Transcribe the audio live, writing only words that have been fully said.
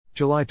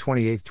July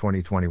 28,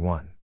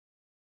 2021.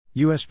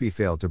 USB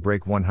failed to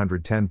break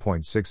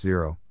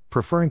 110.60,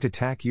 preferring to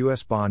tack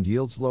U.S. bond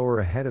yields lower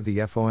ahead of the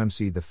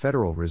FOMC. The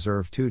Federal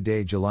Reserve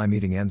two-day July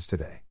meeting ends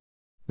today.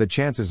 The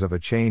chances of a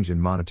change in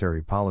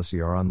monetary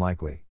policy are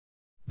unlikely.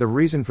 The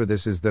reason for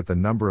this is that the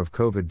number of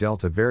COVID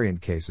Delta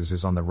variant cases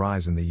is on the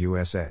rise in the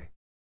USA.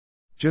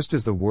 Just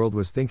as the world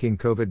was thinking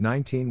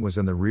COVID-19 was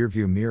in the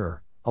rearview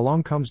mirror,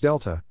 along comes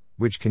Delta,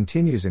 which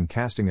continues in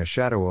casting a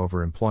shadow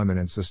over employment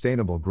and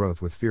sustainable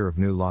growth with fear of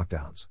new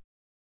lockdowns.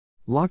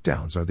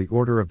 Lockdowns are the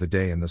order of the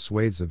day in the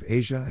swathes of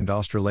Asia and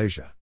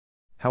Australasia.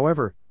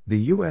 However, the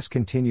US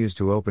continues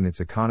to open its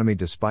economy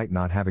despite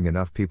not having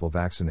enough people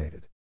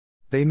vaccinated.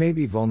 They may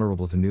be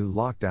vulnerable to new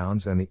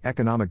lockdowns and the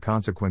economic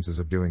consequences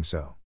of doing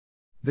so.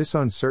 This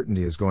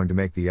uncertainty is going to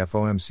make the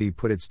FOMC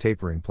put its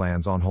tapering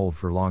plans on hold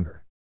for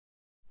longer.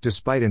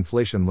 Despite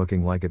inflation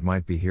looking like it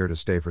might be here to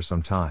stay for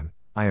some time,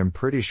 I am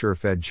pretty sure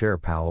Fed Chair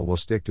Powell will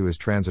stick to his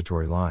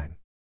transitory line.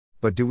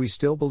 But do we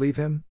still believe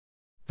him?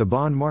 The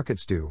bond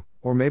markets do,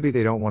 or maybe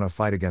they don't want to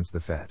fight against the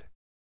Fed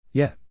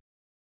yet.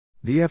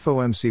 The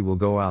FOMC will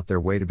go out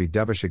their way to be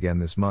dovish again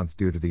this month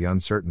due to the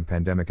uncertain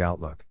pandemic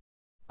outlook.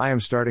 I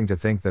am starting to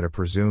think that a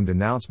presumed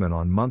announcement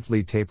on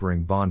monthly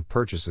tapering bond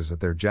purchases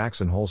at their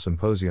Jackson Hole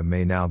symposium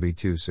may now be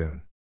too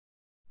soon.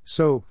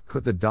 So,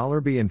 could the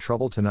dollar be in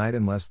trouble tonight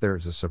unless there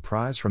is a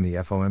surprise from the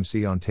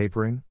FOMC on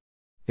tapering?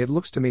 It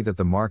looks to me that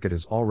the market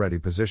is already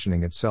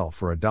positioning itself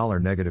for a dollar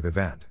negative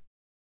event.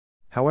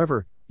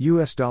 However,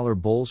 US dollar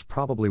bulls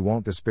probably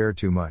won't despair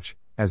too much,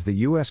 as the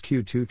US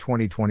Q2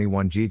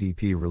 2021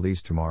 GDP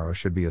release tomorrow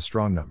should be a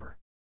strong number.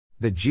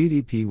 The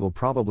GDP will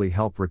probably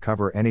help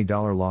recover any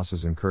dollar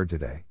losses incurred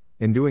today,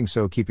 in doing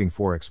so keeping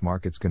forex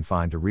markets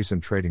confined to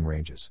recent trading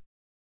ranges.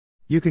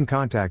 You can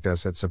contact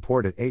us at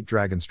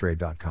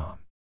support@8dragonstrade.com.